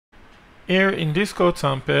Here in this code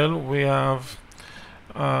sample, we have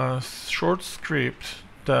a short script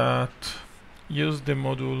that uses the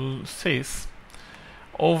module sys.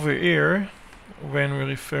 Over here, when we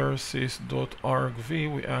refer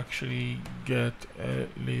sys.argv, we actually get a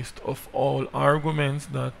list of all arguments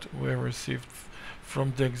that were received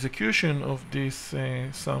from the execution of this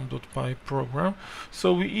sum.py program.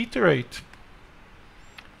 So we iterate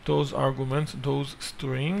those arguments, those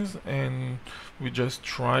strings, and we just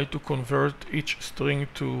try to convert each string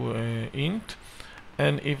to int,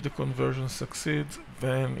 and if the conversion succeeds,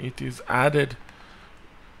 then it is added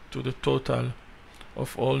to the total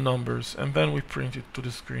of all numbers, and then we print it to the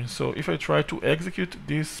screen. So if I try to execute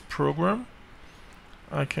this program,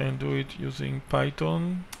 I can do it using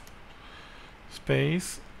Python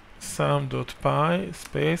space sum.py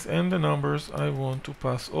space and the numbers I want to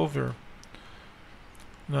pass over.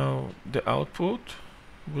 Now the output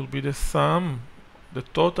will be the sum, the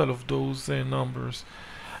total of those numbers.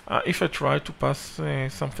 If I try to pass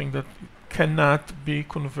something that cannot be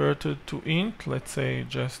converted to int, let's say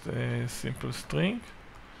just a simple string,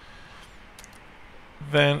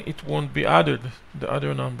 then it won't be added, the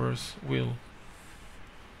other numbers will.